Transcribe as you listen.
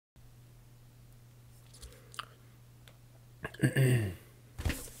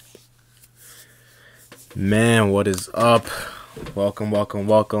Man, what is up? Welcome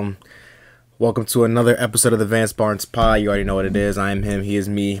to another episode of the Vance Barnes Pod. You already know what it is. I am him, he is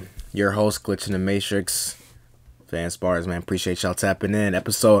me, your host, Glitch in the Matrix. Vance Barnes, man, appreciate y'all tapping in.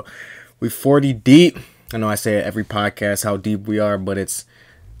 We 40 deep. I know I say it every podcast how deep we are, but this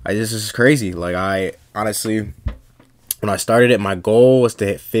is crazy. Like, I honestly, when I started it, my goal was to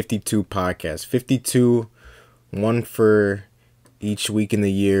hit 52 podcasts. 52, one for each week in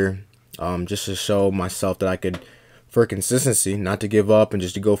the year. Just to show myself that I could, for consistency, not to give up and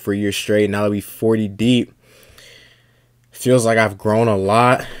just to go for a year straight. Now that we 40 deep, feels like I've grown a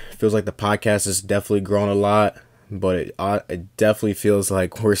lot. Feels like the podcast has definitely grown a lot, but it definitely feels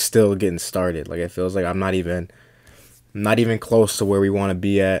like we're still getting started. Like, it feels like I'm not even close to where we want to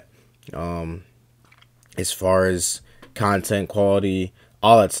be at, as far as content quality,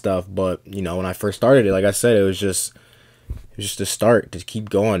 all that stuff. But when I first started it, like I said, it was just to start, to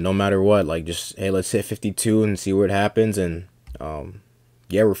keep going no matter what. Like, just, hey, let's hit 52 and see what happens. And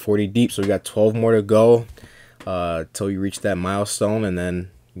yeah, we're 40 deep, so we got 12 more to go till we reach that milestone, and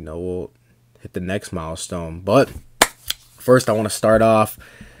then we'll hit the next milestone. But first, I want to start off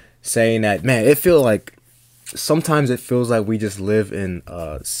saying that, man, sometimes it feels like we just live in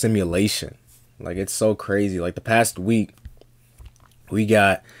a simulation. Like, it's so crazy. Like, the past week, we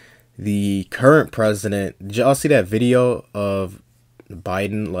got the current president. Did y'all see that video of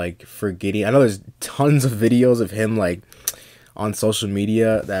Biden, like, forgetting? I know there's tons of videos of him, like, on social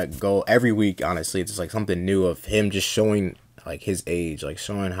media that go every week. Honestly, it's just like something new of him just showing, like, his age, like,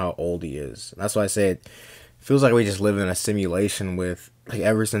 showing how old he is. And that's why I say it feels like we just live in a simulation with, like,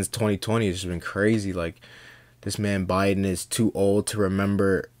 ever since 2020, it's just been crazy. Like, this man Biden is too old to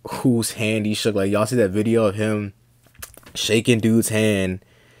remember whose hand he shook. Like, y'all see that video of him shaking dude's hand?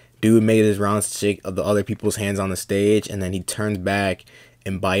 Dude made his rounds to shake the other people's hands on the stage, and then he turns back,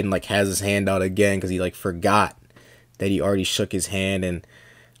 and Biden, like, has his hand out again because he, like, forgot that he already shook his hand. And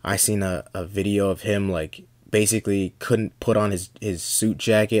I seen a video of him, like, basically couldn't put on his suit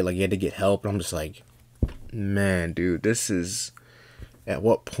jacket. Like, he had to get help. And I'm just like, man, dude, this is... At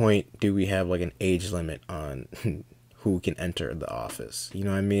what point do we have, like, an age limit on who can enter the office? You know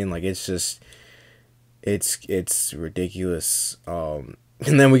what I mean? Like, it's just... It's ridiculous.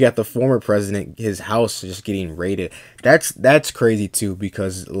 And then we got the former president, his house just getting raided. That's crazy too,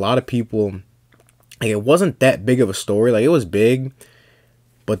 because a lot of people, like, it wasn't that big of a story. Like, it was big,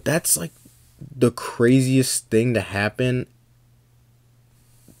 but that's, like, the craziest thing to happen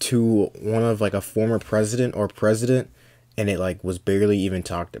to one of, like, a former president or president, and it, like, was barely even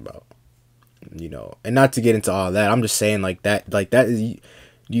talked about. And not to get into all that, I'm just saying, like, that is...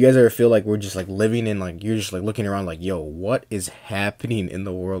 Do you guys ever feel like we're just, like, living in, like, you're just, like, looking around like, yo, what is happening in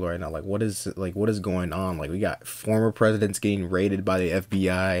the world right now? Like, what is going on? Like, we got former presidents getting raided by the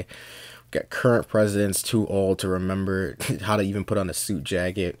FBI. We got current presidents too old to remember how to even put on a suit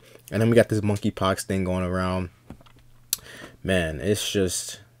jacket. And then we got this monkeypox thing going around. Man,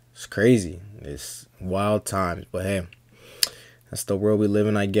 it's crazy. It's wild times. But hey, that's the world we live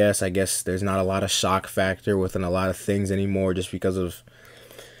in, I guess. I guess there's not a lot of shock factor within a lot of things anymore, just because of...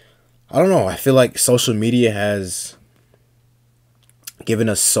 I don't know. I feel like social media has given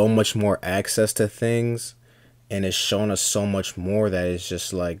us so much more access to things, and it's shown us so much more that it's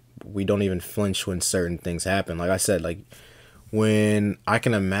just like we don't even flinch when certain things happen. Like I said, like, when I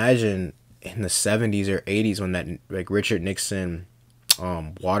can imagine in the 70s or 80s when that, like, Richard Nixon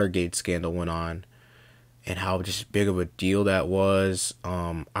Watergate scandal went on, and how just big of a deal that was.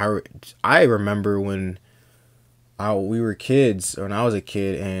 I remember when we were kids, or when I was a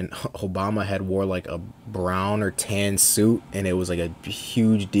kid, and Obama had wore, like, a brown or tan suit, and it was, like, a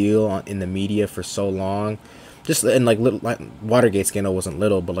huge deal in the media for so long. Just, and, like, Watergate scandal wasn't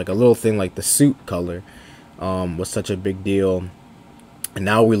little, but, like, a little thing like the suit color was such a big deal. And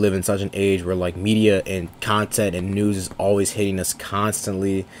now we live in such an age where, like, media and content and news is always hitting us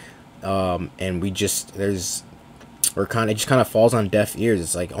constantly, and it just kind of falls on deaf ears.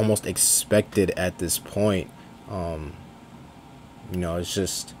 It's, like, almost expected at this point. It's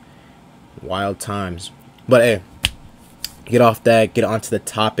just wild times. But hey, get off that, get onto the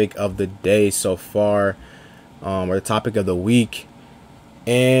topic of the day so far, or the topic of the week.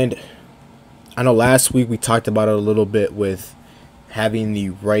 And I know last week we talked about it a little bit with having the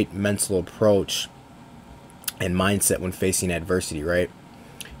right mental approach and mindset when facing adversity, right?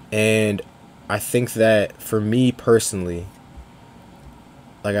 And I think that for me personally,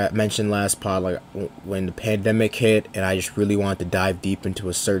 like I mentioned last pod, like, when the pandemic hit and I just really wanted to dive deep into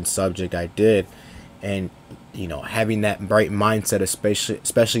a certain subject, I did. And having that bright mindset,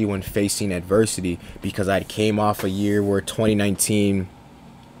 especially when facing adversity, because I came off a year where 2019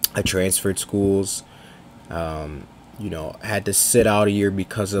 I transferred schools. Had to sit out a year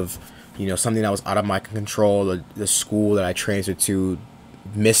because of, something that was out of my control. The school that I transferred to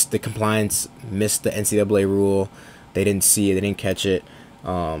missed the compliance, missed the NCAA rule. They didn't see it, they didn't catch it.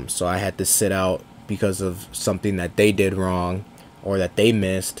 So I had to sit out because of something that they did wrong or that they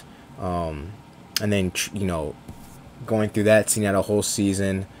missed. And then, going through that, seeing out a whole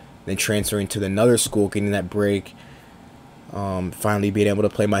season, then transferring to another school, getting that break, finally being able to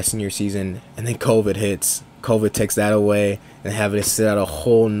play my senior season, and then COVID hits. COVID takes that away, and having to sit out a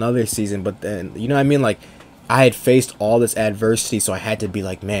whole nother season. But then, you know what I mean? Like, I had faced all this adversity, so I had to be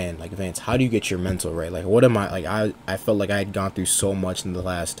like, man, like, Vance, how do you get your mental right? Like, what am I, like, I felt like I had gone through so much in the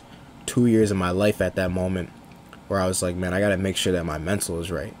last 2 years of my life at that moment, where I was like, man, I got to make sure that my mental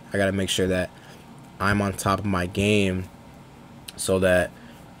is right. I got to make sure that I'm on top of my game, so that,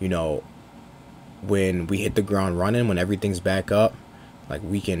 when we hit the ground running, when everything's back up, like,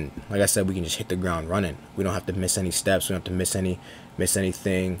 we can, like I said, we can just hit the ground running. We don't have to miss any steps. We don't have to miss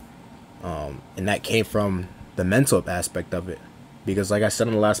anything. And that came from the mental aspect of it, because, like I said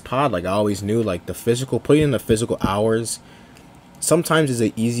in the last pod, like, I always knew, like, putting in the physical hours sometimes is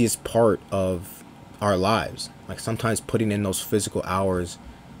the easiest part of our lives. Like, sometimes putting in those physical hours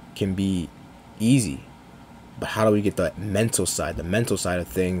can be easy, but how do we get the mental side of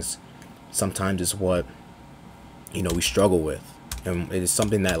things sometimes is what we struggle with. And it is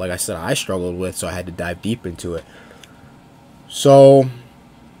something that, like I said, I struggled with, so I had to dive deep into it. So,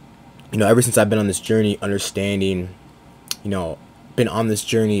 ever since I've been on this journey, understanding, been on this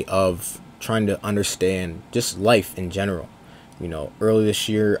journey of trying to understand just life in general. Early this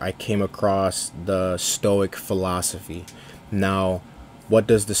year, I came across the Stoic Philosophy. Now, what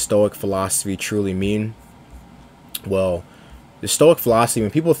does the Stoic Philosophy truly mean? Well, the Stoic Philosophy, when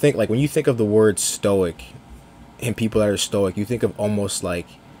people think, like, when you think of the word Stoic and people that are Stoic, you think of almost like,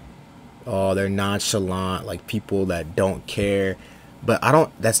 oh, they're nonchalant, like people that don't care. But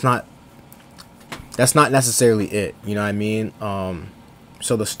that's not necessarily it. You know what I mean?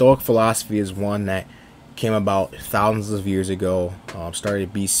 So the Stoic Philosophy is one that came about thousands of years ago,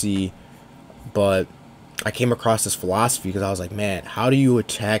 started BC, but I came across this philosophy because I was like, man, how do you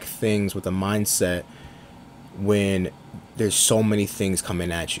attack things with a mindset when there's so many things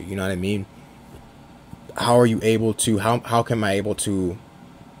coming at you? You know what I mean? How are you able to, how am I able to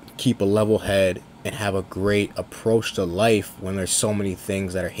keep a level head and have a great approach to life when there's so many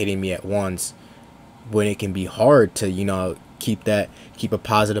things that are hitting me at once, when it can be hard to, keep a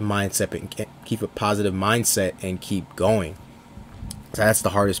positive mindset and keep going. So that's the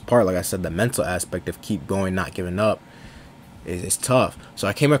hardest part. Like I said, the mental aspect of keep going, not giving up is tough. So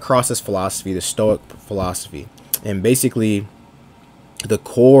I came across this philosophy, the Stoic philosophy, and basically the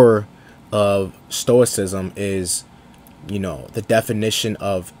core of Stoicism is, the definition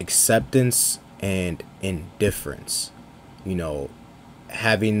of acceptance and indifference.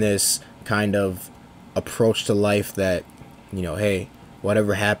 Having this kind of approach to life that, hey,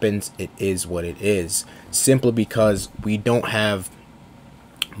 whatever happens, it is what it is, simply because we don't have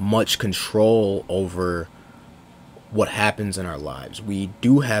much control over what happens in our lives. We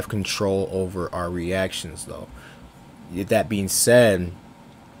do have control over our reactions, though. That being said,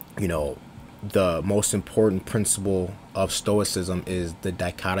 the most important principle of Stoicism is the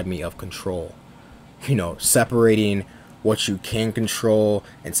dichotomy of control. Separating what you can control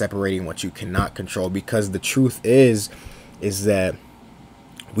and separating what you cannot control, because the truth is that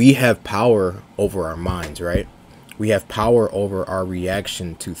we have power over our minds, right? We have power over our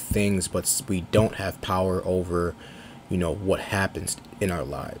reaction to things, but we don't have power over, what happens in our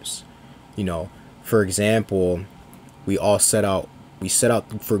lives. For example, we set out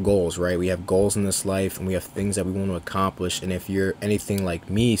for goals, right? We have goals in this life, and we have things that we want to accomplish. And if you're anything like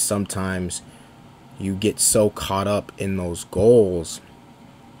me, sometimes you get so caught up in those goals,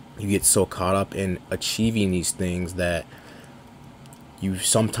 you get so caught up in achieving these things that you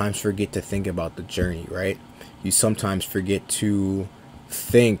sometimes forget to think about the journey, right? You sometimes forget to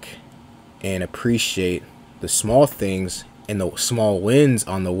think and appreciate the small things and the small wins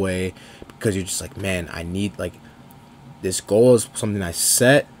on the way, because you're just like, man, I need, like, this goal is something I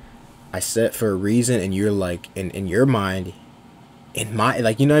set for a reason. And you're like, in your mind, in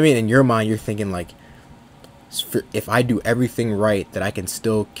your mind, you're thinking like, if I do everything right, that I can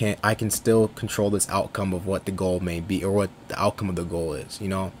still control this outcome of what the goal may be, or what the outcome of the goal is,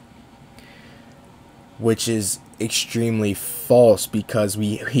 which is extremely false, because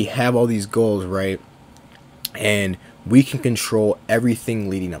we have all these goals, right? And we can control everything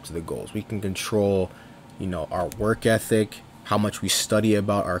leading up to the goals. We can control, our work ethic, how much we study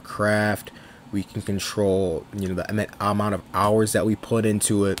about our craft. We can control, the amount of hours that we put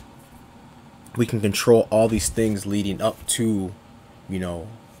into it. We can control all these things leading up to, you know,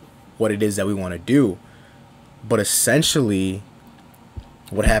 what it is that we want to do. But essentially,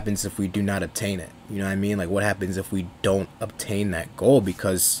 what happens if we do not obtain it? You know what I mean? Like, what happens if we don't obtain that goal?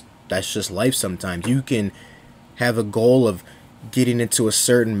 Because that's just life sometimes. You can have a goal of getting into a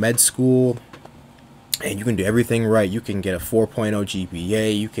certain med school and you can do everything right. You can get a 4.0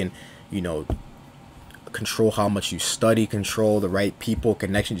 GPA. You can, control how much you study, control the right people,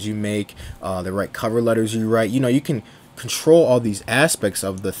 connections you make, the right cover letters you write. You can control all these aspects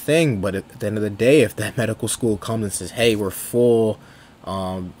of the thing, but at the end of the day, if that medical school comes and says, hey, we're full,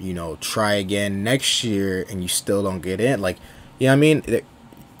 try again next year, and you still don't get in, like, I mean,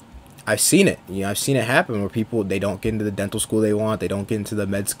 I've seen it. I've seen it happen where people, they don't get into the dental school they want, they don't get into the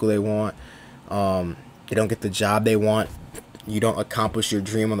med school they want, they don't get the job they want. You don't accomplish your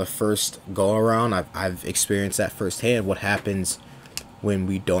dream on the first go around. I've experienced that firsthand. What happens when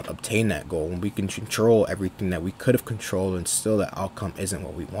we don't obtain that goal, when we can control everything that we could have controlled and still the outcome isn't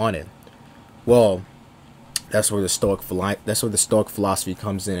what we wanted? Well, that's where the Stoic philosophy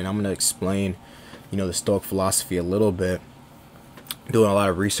comes in, and I'm going to explain, the Stoic philosophy a little bit. Doing a lot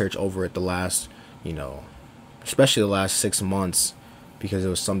of research over it the last, especially the last 6 months, because it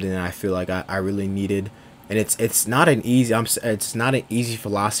was something that I feel like I really needed. And it's not an easy it's not an easy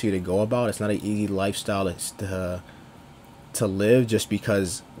philosophy to go about. It's not an easy lifestyle to live, just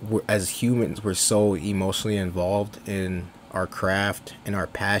because as humans we're so emotionally involved in our craft and our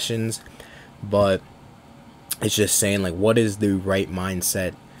passions. But it's just saying, like, what is the right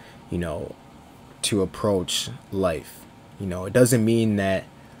mindset, to approach life. It doesn't mean that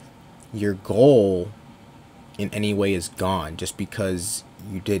your goal in any way is gone just because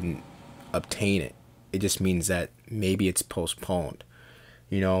you didn't obtain it. It just means that maybe it's postponed,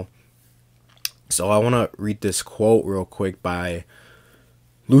 So I want to read this quote real quick by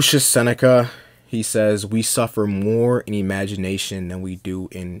Lucius Seneca. He says, "We suffer more in imagination than we do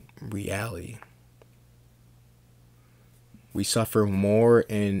in reality." We suffer more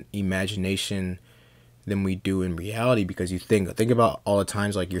in imagination than we do in reality, because you think about all the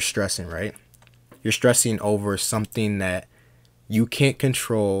times, like, you're stressing, right? You're stressing over something that you can't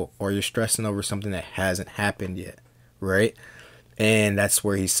control, or you're stressing over something that hasn't happened yet, right? And that's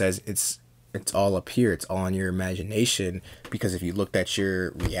where he says it's all up here. It's all in your imagination, because if you looked at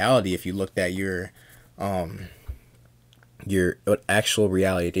your reality, if you looked at your what actual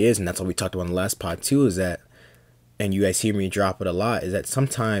reality is, and that's what we talked about in the last pod too, is that, and you guys hear me drop it a lot, is that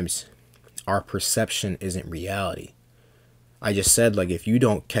sometimes our perception isn't reality. I just said, like, if you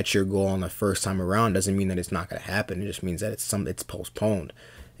don't catch your goal on the first time around, doesn't mean that it's not going to happen. It just means that it's postponed,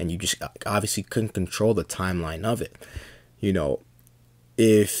 and you just obviously couldn't control the timeline of it.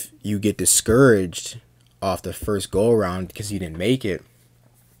 If you get discouraged off the first go around because you didn't make it,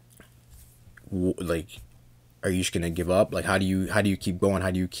 like, are you just going to give up? Like, how do you keep going?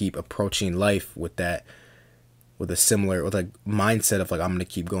 How do you keep approaching life with a mindset of, like, I'm going to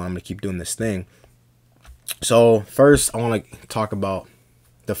keep going, I'm going to keep doing this thing? So first, I want to talk about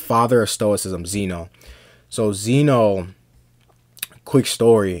the father of Stoicism, Zeno. So Zeno, quick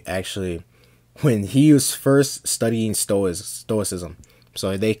story, actually, when he was first studying Stoicism,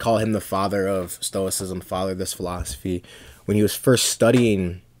 so they call him the father of Stoicism, father of this philosophy. When he was first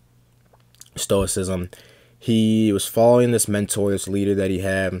studying Stoicism, he was following this mentor, this leader that he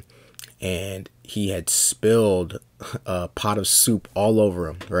had, and he had spilled a pot of soup all over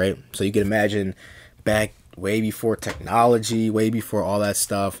him, right? So you can imagine, back way before technology, way before all that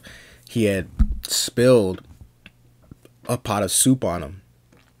stuff, he had spilled a pot of soup on him,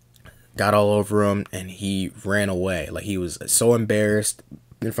 got all over him, and he ran away. Like, he was so embarrassed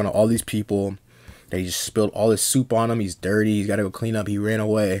in front of all these people that he just spilled all this soup on him. He's dirty, he's got to go clean up. He ran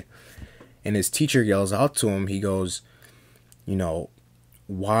away, and his teacher yells out to him. He goes,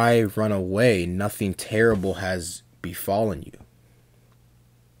 why run away? Nothing terrible has befallen you.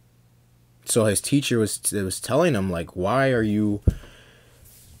 So his teacher was telling him, like, why are you,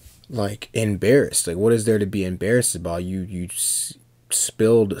 like, embarrassed? Like, what is there to be embarrassed about? You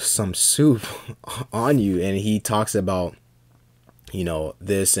spilled some soup on you. And he talks about,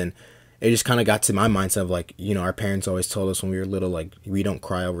 this, and it just kind of got to my mindset of, like, our parents always told us when we were little, like, we don't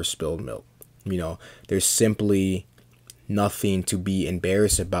cry over spilled milk. There's simply nothing to be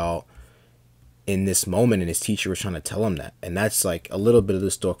embarrassed about in this moment, and his teacher was trying to tell him that. And that's, like, a little bit of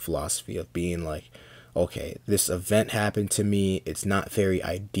the Stoic philosophy of being like, okay, this event happened to me, it's not very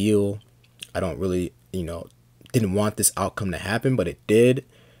ideal, I don't really, didn't want this outcome to happen, but it did,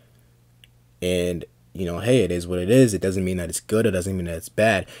 and hey, it is what it is. It doesn't mean that it's good. It doesn't mean that it's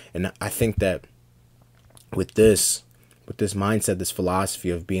bad. And I think that with this mindset, this philosophy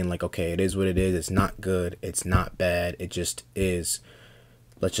of being like, okay, it is what it is. It's not good. It's not bad. It just is.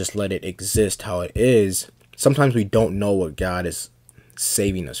 Let's just let it exist how it is. Sometimes we don't know what God is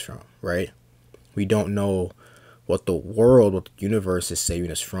saving us from, right? We don't know what the world, what the universe is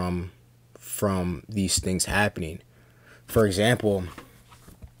saving us from these things happening. For example,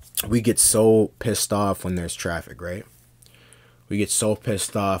 we get so pissed off when there's traffic, right? We get so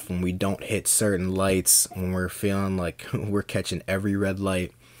pissed off when we don't hit certain lights, when we're feeling like we're catching every red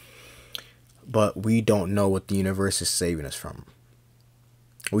light, but we don't know what the universe is saving us from.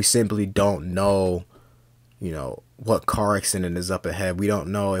 We simply don't know, what car accident is up ahead. We don't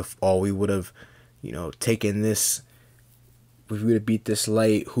know if we would have, taken this, if we would have beat this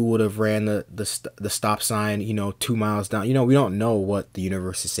light, who would have ran the stop sign, 2 miles down. We don't know what the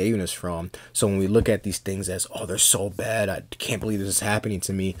universe is saving us from. So when we look at these things as, oh, they're so bad, I can't believe this is happening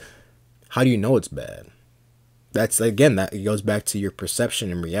to me. How do you know it's bad? That's, again, that goes back to your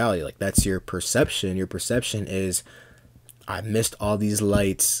perception and reality. Like, that's your perception. Your perception is, I missed all these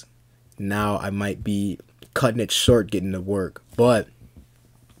lights. Now I might be cutting it short getting to work. But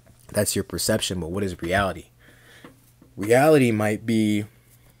that's your perception. But what is reality? Reality might be,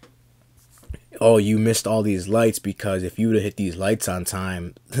 oh, you missed all these lights because if you would have hit these lights on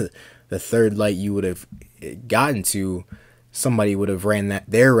time, the third light you would have gotten to, somebody would have ran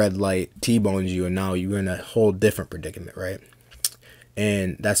their red light, T-boned you, and now you're in a whole different predicament, right?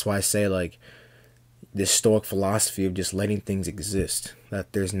 And that's why I say, like, this Stoic philosophy of just letting things exist.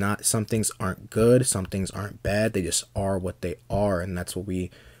 That there's not, some things aren't good, some things aren't bad, they just are what they are, and that's what we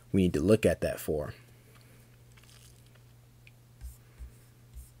need to look at that for.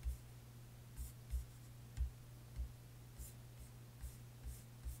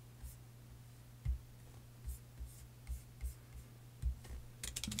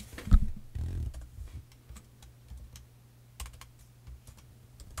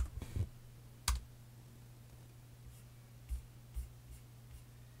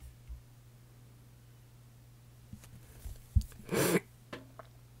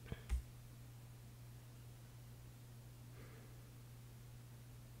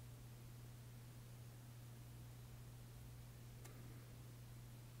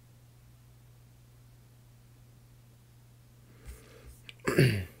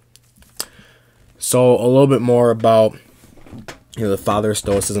 So a little bit more about the father of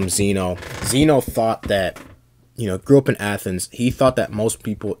Stoicism, Zeno. Zeno thought that, grew up in Athens. He thought that most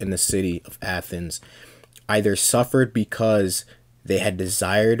people in the city of Athens either suffered because they had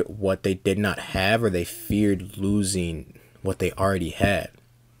desired what they did not have, or they feared losing what they already had.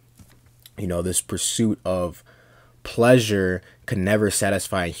 This pursuit of pleasure could never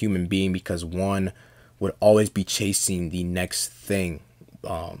satisfy a human being because one would always be chasing the next thing.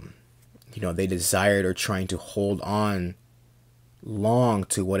 They desired or trying to hold on long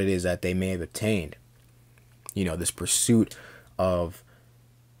to what it is that they may have obtained. This pursuit of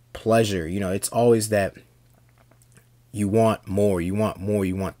pleasure, it's always that you want more, you want more,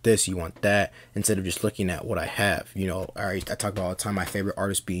 you want this, you want that, instead of just looking at what I have. I talk about all the time, my favorite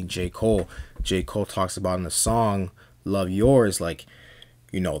artist being J. Cole. J. Cole talks about in the song Love Yours, like,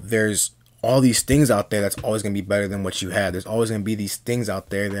 there's all these things out there that's always going to be better than what you have. There's always going to be these things out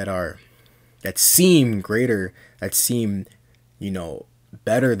there that seem greater, that seem,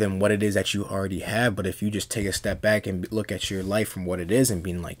 better than what it is that you already have. But if you just take a step back and look at your life from what it is and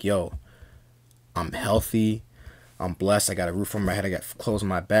being like, yo, I'm healthy, I'm blessed, I got a roof over my head, I got clothes on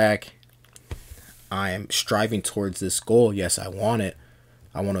my back, I am striving towards this goal. Yes, I want it.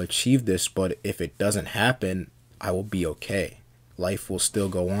 I want to achieve this, but if it doesn't happen, I will be okay. Life will still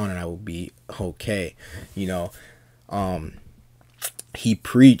go on and I will be okay.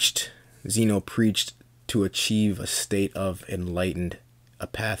 Zeno preached to achieve a state of enlightened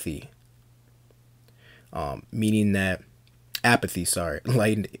apathy. Enlightened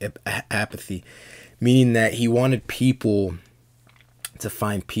apathy. Meaning that he wanted people to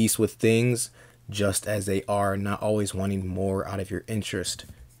find peace with things just as they are, not always wanting more out of your interest.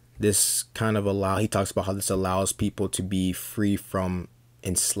 This kind of he talks about how this allows people to be free from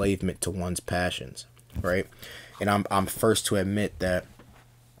enslavement to one's passions, right? And I'm first to admit that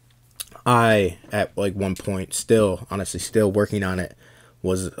I, at like one point, still working on it,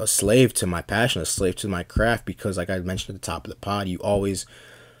 was a slave to my passion, a slave to my craft, because like I mentioned at the top of the pod, you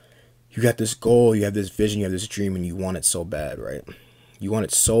got this goal, you have this vision, you have this dream, and you want it so bad, right? You want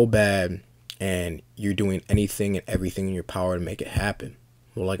it so bad, and you're doing anything and everything in your power to make it happen.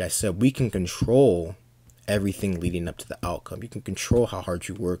 Well, like I said, we can control everything leading up to the outcome. You can control how hard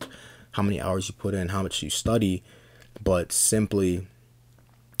you work, how many hours you put in, how much you study, but simply,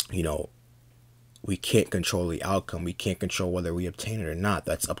 you know, we can't control the outcome. We can't control whether we obtain it or not.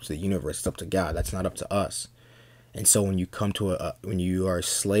 That's up to the universe. It's up to God. That's not up to us. And so when you come to when you are a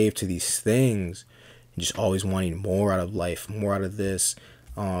slave to these things, and just always wanting more out of life, more out of this,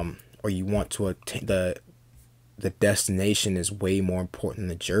 or you want to attain the destination is way more important than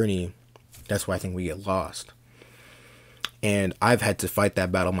the journey. That's why I think we get lost. And I've had to fight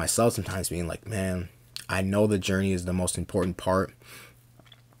that battle myself sometimes, being like, man, I know the journey is the most important part,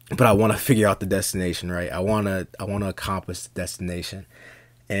 but I want to figure out the destination, right? I want to accomplish the destination.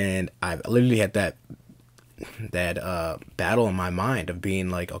 And I've literally had that battle in my mind of being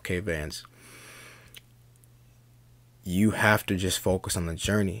like, okay, Vance, you have to just focus on the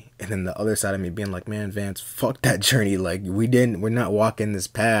journey. And then the other side of me being like, man, Vance, fuck that journey. Like, we're not walking this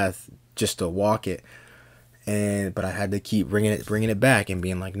path just to walk it. But I had to keep bringing it back and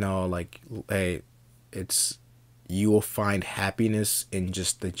being like, no, like, hey, you will find happiness in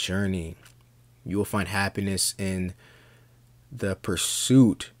just the journey. You will find happiness in the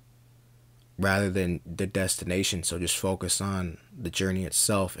pursuit rather than the destination. So just focus on the journey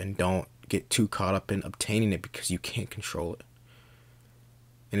itself and don't get too caught up in obtaining it, because you can't control it.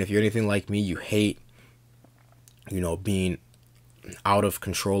 And if you're anything like me, you hate, being out of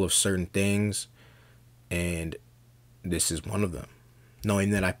control of certain things, and this is one of them.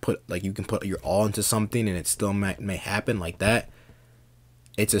 Knowing that you can put your all into something and it still may happen like that.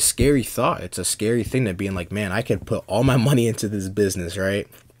 It's a scary thought. It's a scary thing, that being like, man, I could put all my money into this business, right?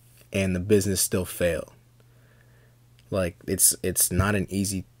 And the business still fail. Like, it's not an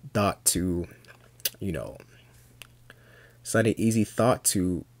easy thought to, it's not an easy thought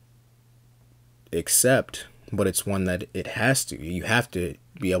to accept, but it's one that it has to. You have to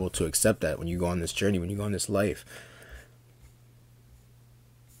be able to accept that when you go on this journey, when you go on this life.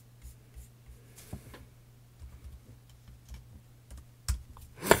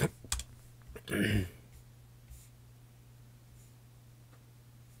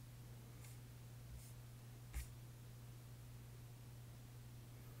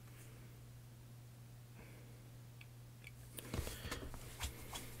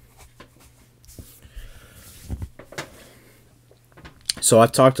 So I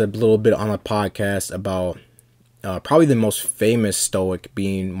talked a little bit on a podcast about probably the most famous Stoic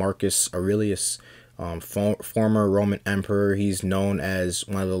being Marcus Aurelius, former Roman emperor. He's known as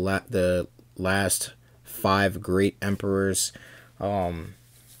one of the last 5 great emperors.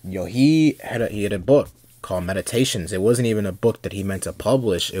 He had a book called Meditations. It wasn't even a book that he meant to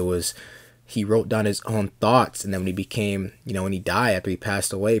publish. It was, he wrote down his own thoughts, and then when he became, when he died, after he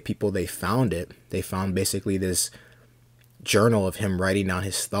passed away, they found it. They found basically this journal of him writing down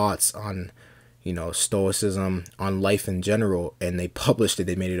his thoughts on, Stoicism, on life in general, and they published it.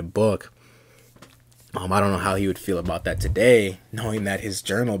 They made it a book. I don't know how he would feel about that today, knowing that his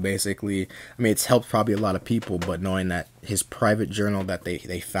journal basically, it's helped probably a lot of people, but knowing that his private journal that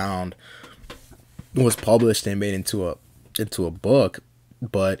they found was published and made into a book.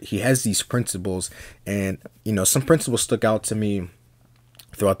 But he has these principles, and some principles stuck out to me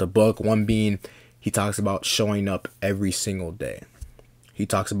throughout the book. One being, he talks about showing up every single day. He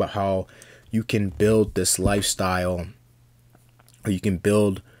talks about how you can build this lifestyle, or you can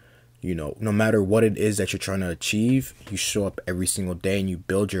build, no matter what it is that you're trying to achieve, you show up every single day and you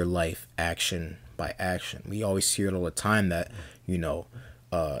build your life action by action. We always hear it all the time that,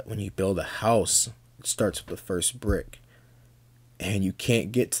 when you build a house, it starts with the first brick. And you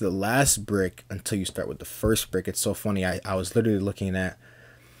can't get to the last brick until you start with the first brick. It's so funny. I was literally looking at,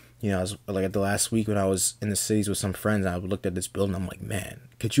 I was like, at the last week when I was in the cities with some friends, and I looked at this building. I'm like, man,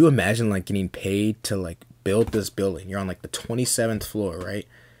 could you imagine like getting paid to like build this building? You're on like the 27th floor, right?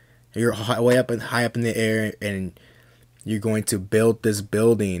 You're high up in the air, and you're going to build this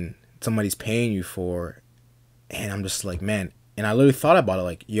building somebody's paying you for. And I'm just like, man. And I literally thought about it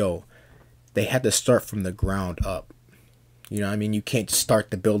like, yo, they had to start from the ground up. You can't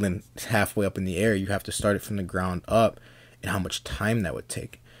start the building halfway up in the air. You have to start it from the ground up, and how much time that would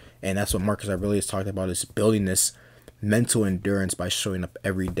take. And that's what Marcus Aurelius talked about, is building this mental endurance by showing up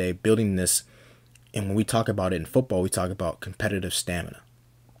every day, building this. And when we talk about it in football, we talk about competitive stamina.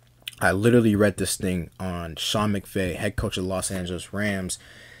 I literally read this thing on Sean McVay, head coach of the Los Angeles Rams.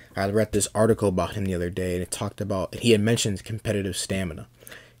 I read this article about him the other day, and it talked about, he had mentioned competitive stamina.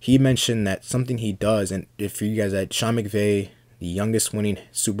 He mentioned that something he does, and if for you guys, that Sean McVay, the youngest winning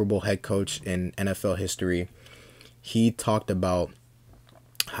Super Bowl head coach in NFL history, he talked about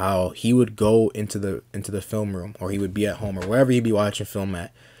how he would go into the film room, or he would be at home, or wherever he'd be watching film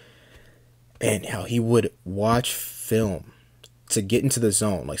at, and how he would watch film to get into the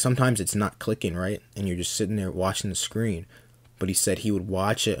zone. Like sometimes it's not clicking, right? And you're just sitting there watching the screen. But he said he would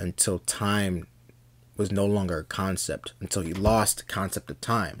watch it until time was no longer a concept, until he lost the concept of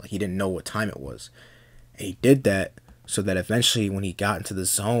time. Like he didn't know what time it was. And he did that so that eventually when he got into the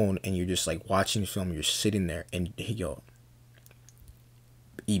zone and you're just like watching the film, you're sitting there and yo,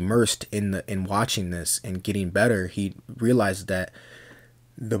 immersed in watching this and getting better, he realized that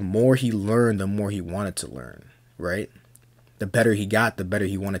the more he learned, the more he wanted to learn, right? The better he got, the better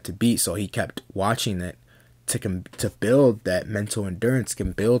he wanted to be. So he kept watching it to build that mental endurance,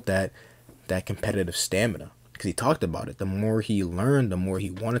 can build that competitive stamina. Because he talked about it. The more he learned, the more he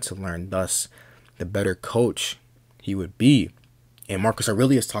wanted to learn. Thus, the better coach he would be. And Marcus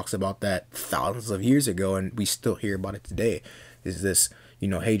Aurelius talks about that thousands of years ago, and we still hear about it today. Is this,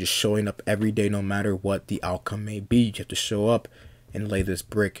 hey, just showing up every day, no matter what the outcome may be. You have to show up and lay this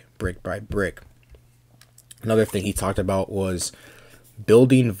brick by brick. Another thing he talked about was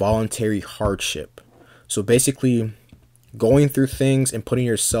building voluntary hardship. So basically, going through things and putting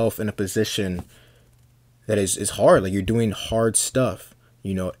yourself in a position that is hard. Like you're doing hard stuff,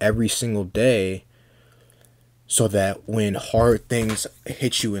 every single day, so that when hard things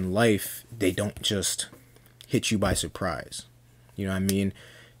hit you in life, they don't just hit you by surprise. You know what I mean?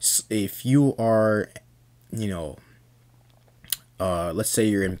 If you are, let's say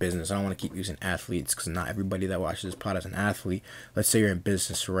you're in business. I don't want to keep using athletes because not everybody that watches this pod is an athlete. Let's say you're in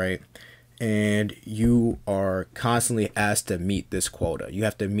business, right? And you are constantly asked to meet this quota. You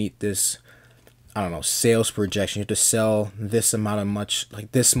have to meet this, sales projection. You have to sell this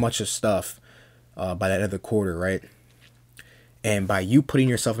this much of stuff by the end of the quarter, right? And by you putting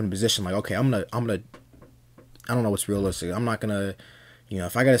yourself in a position like, okay, I'm gonna, I don't know what's realistic. I'm not gonna,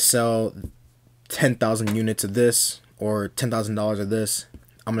 if I gotta sell 10,000 units of this or $10,000 of this,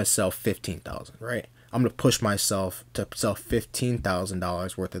 I'm gonna sell 15,000, right? I'm gonna push myself to sell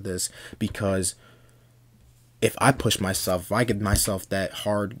 $15,000 worth of this, because if I push myself, if I give myself that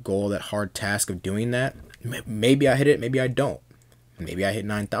hard goal, that hard task of doing that, maybe I hit it, maybe I don't. Maybe I hit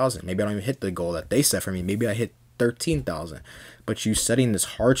 9,000. Maybe I don't even hit the goal that they set for me. Maybe I hit 13,000. But you setting this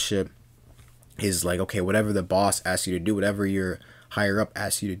hardship is like, okay, whatever the boss asks you to do, whatever your higher up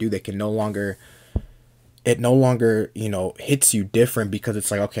asks you to do, they can no longer hits you different, because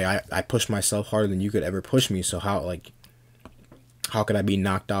it's like, okay, I pushed myself harder than you could ever push me. So how could I be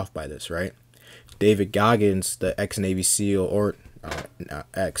knocked off by this, right? David Goggins, the ex-Navy SEAL, or not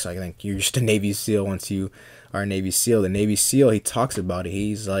ex, I think you're just a Navy SEAL once you are a Navy SEAL. The Navy SEAL, he talks about it.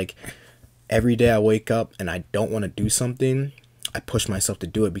 He's like, every day I wake up and I don't want to do something, I push myself to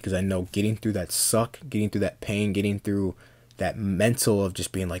do it, because I know getting through that suck, getting through that pain, getting through that mental of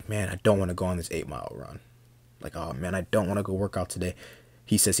just being like, man, I don't want to go on this 8-mile run. Like, oh man, I don't want to go work out today.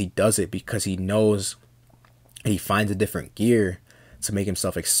 He says he does it because he knows, and he finds a different gear to make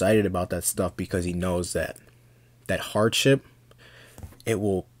himself excited about that stuff, because he knows that hardship, it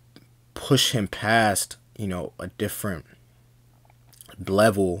will push him past, a different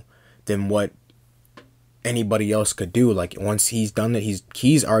level than what anybody else could do. Like once he's done it,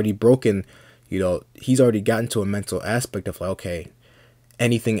 he's already broken, he's already gotten to a mental aspect of like, okay,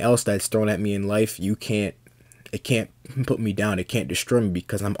 anything else that's thrown at me in life, it can't put me down. It can't destroy me,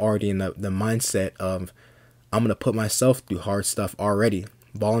 because I'm already in the mindset of, I'm going to put myself through hard stuff already.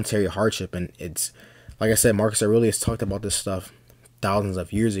 Voluntary hardship. And it's, like I said, Marcus Aurelius talked about this stuff thousands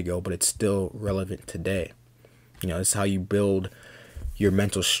of years ago, but it's still relevant today. This is how you build your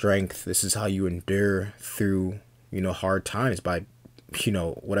mental strength. This is how you endure through, hard times, by,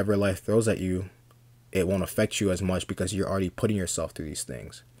 whatever life throws at you, it won't affect you as much because you're already putting yourself through these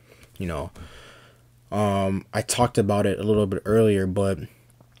things. I talked about it a little bit earlier, but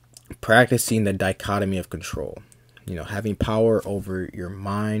practicing the dichotomy of control, having power over your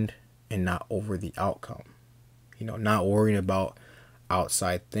mind and not over the outcome, not worrying about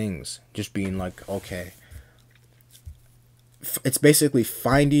outside things, just being like, okay, it's basically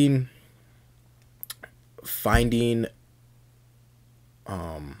finding,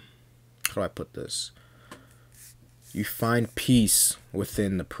 how do I put this? You find peace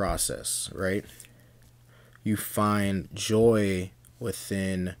within the process, right? You find joy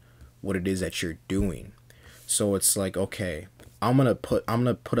within what it is that you're doing. So it's like, okay, I'm gonna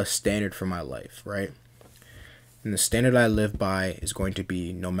put a standard for my life, right? And the standard I live by is going to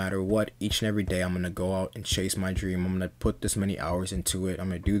be, no matter what, each and every day I'm gonna go out and chase my dream. I'm gonna put this many hours into it. I'm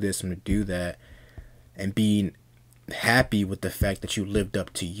gonna do this, I'm gonna do that, and being happy with the fact that you lived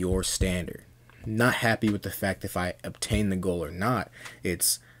up to your standard. Not happy with the fact if I obtain the goal or not.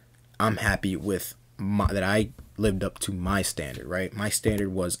 It's, I'm happy with that I lived up to my standard, right? My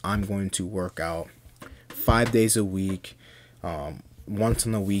standard was, I'm going to work out 5 days a week, Once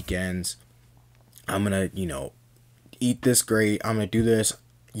on the weekends, I'm gonna, eat this great. I'm gonna do this.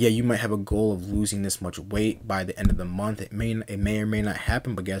 Yeah, you might have a goal of losing this much weight by the end of the month. It may or may not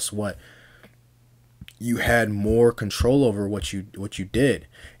happen, but guess what? You had more control over what you did.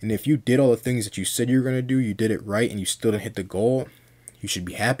 And if you did all the things that you said you were gonna do, you did it right, and you still didn't hit the goal, you should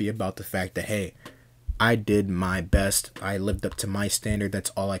be happy about the fact that, hey, I did my best. I lived up to my standard. That's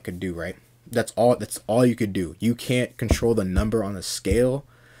all I could do, right? That's all you could do. You can't control the number on the scale,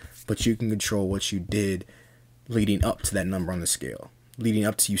 but you can control what you did leading up to that number on the scale. Leading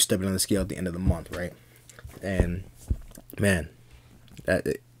up to you stepping on the scale at the end of the month, right? And man,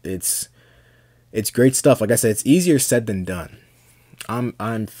 it's great stuff. Like I said, it's easier said than done. I'm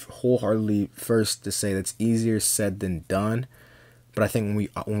wholeheartedly first to say that's easier said than done. But I think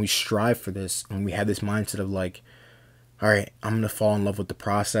when we strive for this, when we have this mindset of like, all right, I'm gonna fall in love with the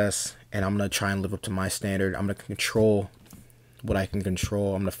process, and I'm gonna try and live up to my standard. I'm gonna control what I can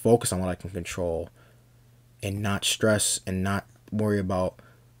control. I'm gonna focus on what I can control, and not stress and not worry about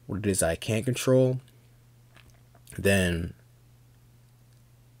what it is I can't control. Then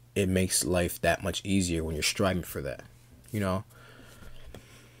it makes life that much easier when you're striving for that, you know.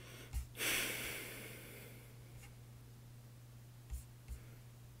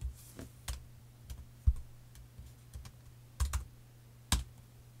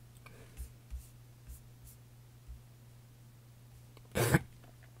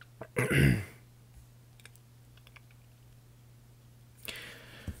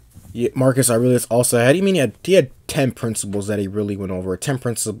 Yeah, Marcus Aurelius also had. I mean, he had 10 principles that he really went over.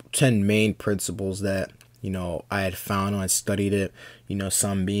 10 main principles that I had found when I studied it.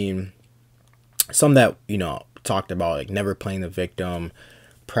 Some that talked about like never playing the victim,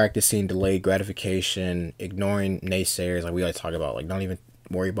 practicing delayed gratification, ignoring naysayers. Like we like to talk about, like don't even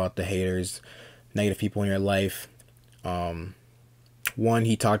worry about the haters, negative people in your life. One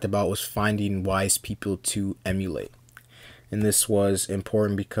he talked about was finding wise people to emulate. And this was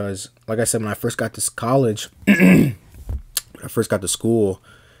important because, like I said, when I first got to college, I first got to school,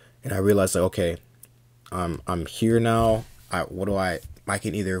 and I realized like, okay, I'm here now. I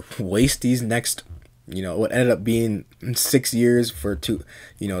can either waste these next, what ended up being 6 years for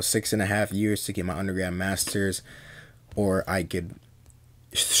 6.5 years to get my undergrad master's, or I could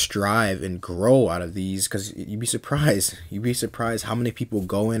strive and grow out of these, because you'd be surprised how many people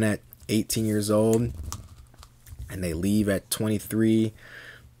go in at 18 years old and they leave at 23,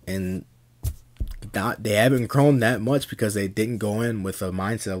 and they haven't grown that much because they didn't go in with a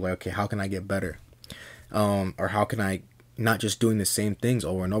mindset of like, okay, how can I get better, or how can I not just doing the same things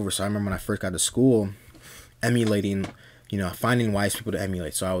over and over. So I remember when I first got to school, emulating, finding wise people to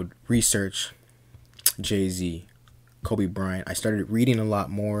emulate. So I would research Jay-Z, Kobe Bryant. I started reading a lot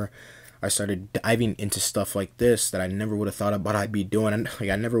more. I started diving into stuff like this that I never would have thought about I'd be doing. Like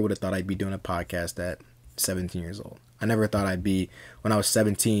I never would have thought I'd be doing a podcast at 17 years old. I never thought I'd be, when I was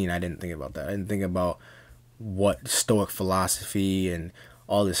 17, I didn't think about that. I didn't think about what Stoic philosophy and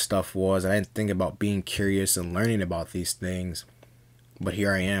all this stuff was. I didn't think about being curious and learning about these things. But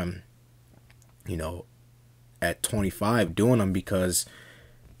here I am, at 25 doing them because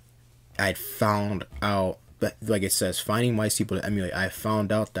I'd found out that, like it says, finding wise people to emulate. I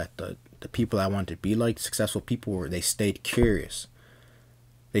found out that the people I wanted to be like, successful people, they stayed curious.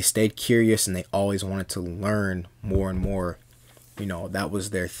 They stayed curious, and they always wanted to learn more and more. That was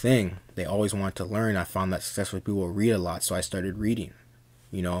their thing. They always wanted to learn. I found that successful people read a lot, so I started reading.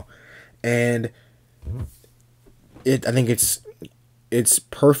 And I think it's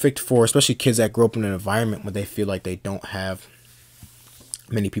perfect for especially kids that grow up in an environment where they feel like they don't have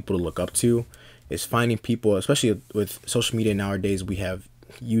many people to look up to. Is finding people, especially with social media nowadays. We have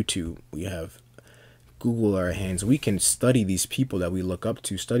YouTube, we have Google our hands. We can study these people that we look up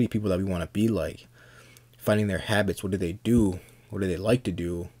to, study people that we want to be like, finding their habits. What do they do? What do they like to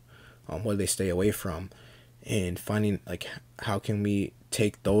do? What do they stay away from? And finding like how can we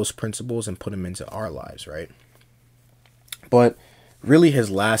take those principles and put them into our lives, right? But really, his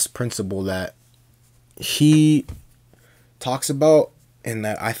last principle that he talks about and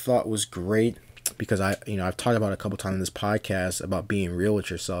that I thought was great, because I've talked about it a couple times in this podcast about being real with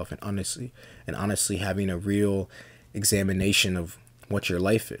yourself and honestly having a real examination of what your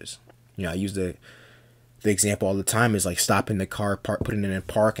life is. I use the example all the time is like stopping the car, putting it in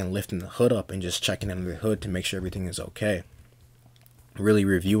park, and lifting the hood up and just checking under the hood to make sure everything is okay. Really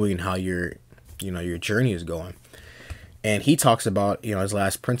reviewing how your journey is going. And he talks about, his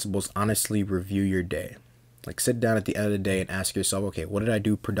last principles, honestly review your day. Like sit down at the end of the day and ask yourself, okay, what did I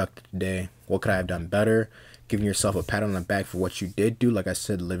do productive today? What could I have done better? Giving yourself a pat on the back for what you did do. Like I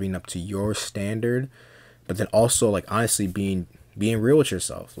said, living up to your standard. but then also like honestly being real with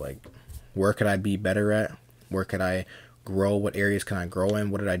yourself. Like, where could I be better at? Where could I grow? What areas can I grow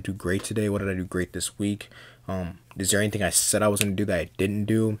in? What did I do great today? What did I do great this week? Is there anything I said I was going to do that I didn't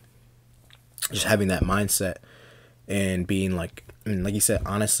do? Just having that mindset and being like, and like you said,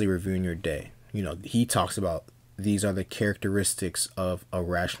 honestly reviewing your day. You know, he talks about these are the characteristics of a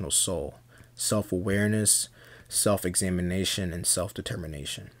rational soul: self-awareness, self-examination, and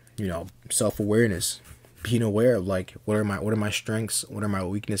self-determination. You know, self-awareness, being aware of like what are my strengths, what are my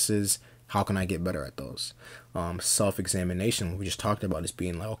weaknesses, how can I get better at those. Self-examination, we just talked about, is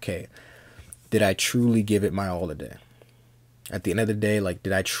being like, okay, did I truly give it my all today? At the end of the day, like,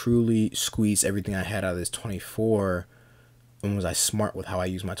 did I truly squeeze everything I had out of this 24, and was I smart with how I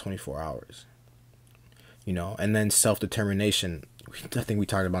used my 24 hours? You know, and then self-determination, I think we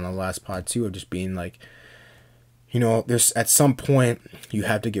talked about in the last pod too, of just being like, you know, there's at some point you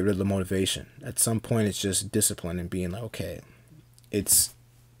have to get rid of the motivation. At some point it's just discipline and being like, okay, it's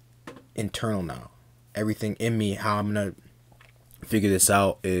internal now. Everything in me, how I'm going to figure this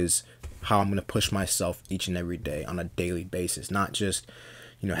out is how I'm going to push myself each and every day on a daily basis. Not just,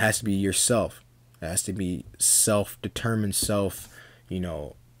 you know, it has to be yourself. It has to be self-determined,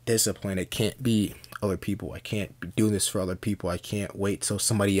 discipline. It can't be other people. I can't be doing this for other people. I can't wait till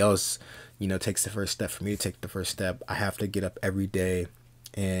somebody else, takes the first step for me to take the first step. I have to get up every day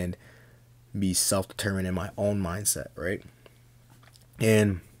and be self-determined in my own mindset, right?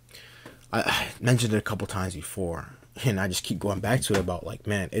 And I mentioned it a couple times before, and I just keep going back to it about like,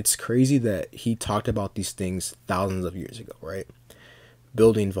 man, it's crazy that he talked about these things thousands of years ago, right?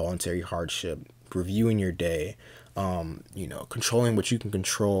 Building voluntary hardship, reviewing your day, controlling what you can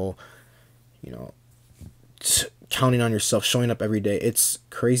control, counting on yourself, showing up every day. It's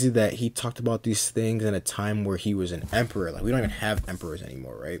crazy that he talked about these things in a time where he was an emperor. Like, we don't even have emperors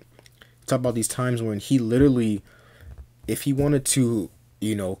anymore, right? Talk about these times when he literally, if he wanted to,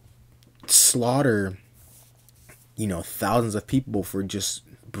 slaughter, thousands of people for just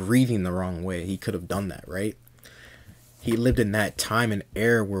breathing the wrong way, he could have done that, right? He lived in that time and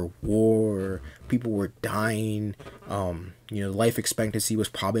era where war, people were dying. Life expectancy was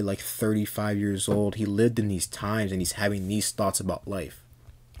probably like 35 years old. He lived in these times, and he's having these thoughts about life,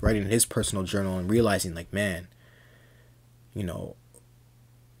 writing in his personal journal and realizing like, man,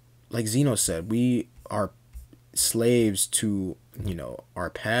 like Zeno said, we are slaves to,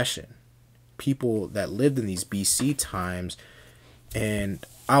 our passion. People that lived in these BC times, and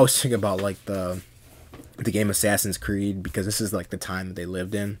I was thinking about like the game Assassin's Creed, because this is like the time that they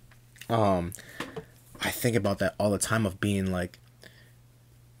lived in. I think about that all the time, of being like,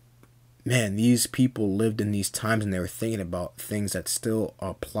 man, these people lived in these times and they were thinking about things that still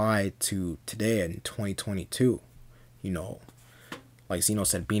apply to today in 2022. Like Zeno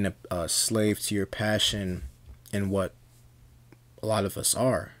said, being a slave to your passion, and what a lot of us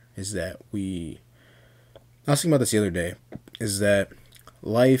are, is that I was thinking about this the other day, is that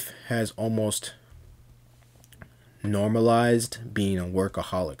life has almost normalized being a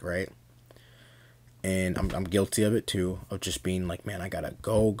workaholic, right? And I'm guilty of it too, of just being like, man, I gotta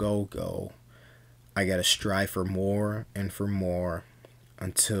go. I gotta strive for more and for more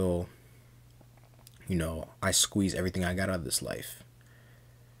until, I squeeze everything I got out of this life.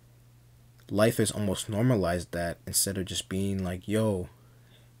 Life has almost normalized that, instead of just being like, yo,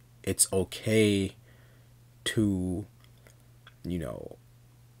 it's okay to,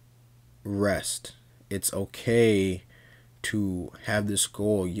 rest. It's okay to have this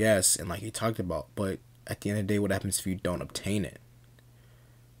goal, yes, and like he talked about, but at the end of the day, what happens if you don't obtain it?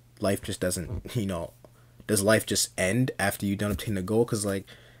 Life just doesn't, does life just end after you don't obtain the goal? Because like,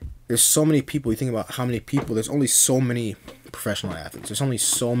 there's so many people, you think about how many people, there's only so many professional athletes, there's only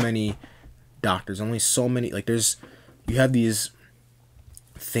so many doctors, only so many, like you have these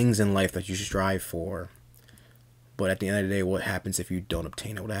things in life that you strive for, but at the end of the day, what happens if you don't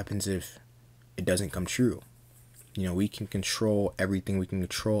obtain it? What happens if it doesn't come true? We can control everything, we can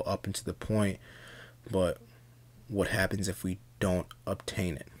control up into the point, but what happens if we don't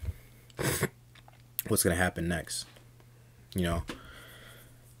obtain it? What's going to happen next?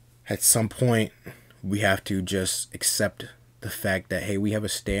 At some point, we have to just accept the fact that, hey, we have a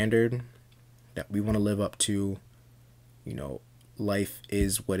standard that we want to live up to. Life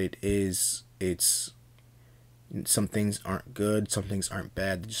is what it is. It's, some things aren't good, some things aren't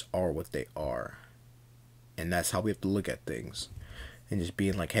bad, they just are what they are. And that's how we have to look at things. And just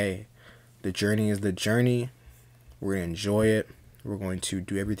being like, hey, the journey is the journey. We're going to enjoy it. We're going to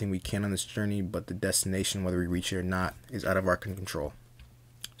do everything we can on this journey, but the destination, whether we reach it or not, is out of our control.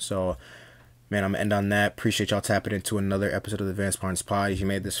 So man, I'm gonna end on that. Appreciate y'all tapping into another episode of the Advanced Partners Pod. If you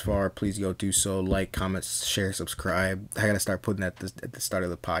made this far, please go do so. Like, comment, share, subscribe. I gotta start putting that at the start of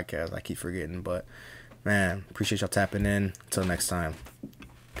the podcast. I keep forgetting, but man, appreciate y'all tapping in. Until next time,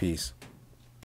 peace.